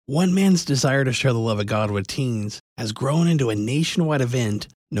one man's desire to share the love of God with teens has grown into a nationwide event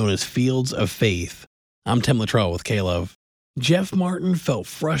known as Fields of Faith. I'm Tim Luttrell with K-Love. Jeff Martin felt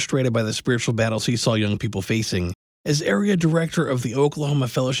frustrated by the spiritual battles he saw young people facing. As area director of the Oklahoma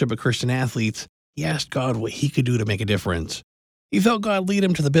Fellowship of Christian Athletes, he asked God what he could do to make a difference. He felt God lead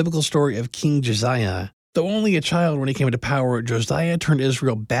him to the biblical story of King Josiah. Though only a child when he came to power, Josiah turned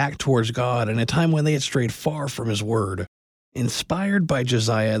Israel back towards God in a time when they had strayed far from his word. Inspired by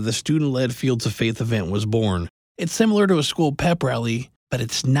Josiah, the student-led Fields of Faith event was born. It's similar to a school pep rally, but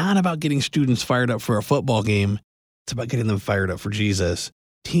it's not about getting students fired up for a football game. It's about getting them fired up for Jesus.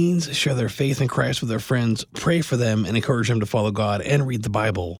 Teens share their faith in Christ with their friends, pray for them, and encourage them to follow God and read the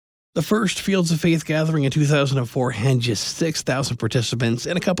Bible. The first Fields of Faith gathering in 2004 had just 6,000 participants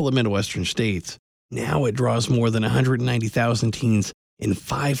in a couple of Midwestern states. Now it draws more than 190,000 teens in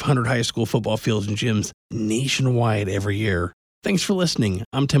 500 high school football fields and gyms nationwide every year. Thanks for listening.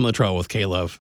 I'm Tim Luttrell with K-Love.